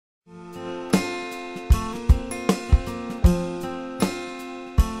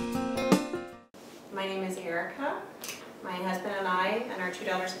husband and I and our 2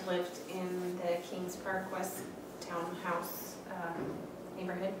 daughters have lived in the Kings Park West townhouse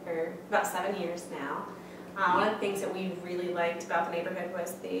neighborhood for about 7 years now. One of the things that we really liked about the neighborhood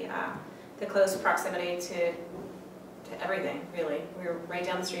was the close proximity to everything, really. We were right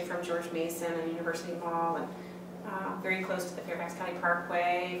down the street from George Mason and University Mall, and very close to the Fairfax County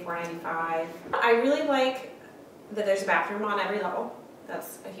Parkway, 495. I really like that there's a bathroom on every level.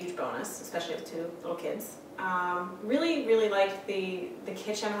 That's a huge bonus, especially with 2 little kids. Really like the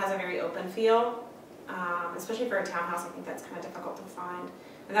kitchen has a very open feel, especially for a townhouse. I think that's kind of difficult to find.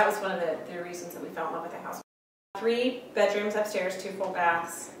 And that was one of the reasons that we fell in love with the house. 3 bedrooms upstairs, 2 full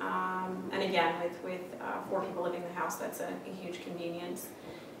baths, and again, with 4 people living in the house, that's a huge convenience.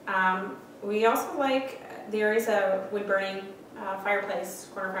 We also like, there is a wood-burning fireplace,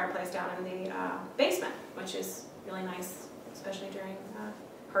 corner fireplace down in the basement, which is really nice, especially during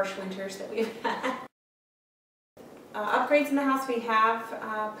harsh winters that we've had. Upgrades in the house, we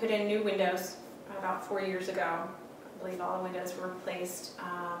have put in new windows about 4 years ago. I believe all the windows were replaced.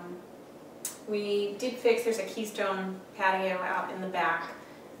 We did fix, there's a keystone patio out in the back,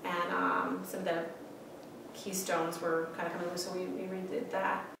 and some of the keystones were kind of coming loose, so we redid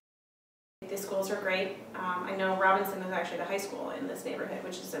that. The schools are great. I know Robinson is actually the high school in this neighborhood,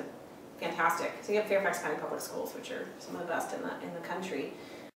 which is fantastic. So you have Fairfax County Public Schools, which are some of the best in the country.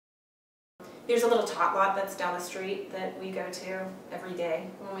 There's a little tot lot that's down the street that we go to every day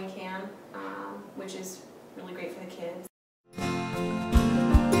when we can, which is really great for the kids.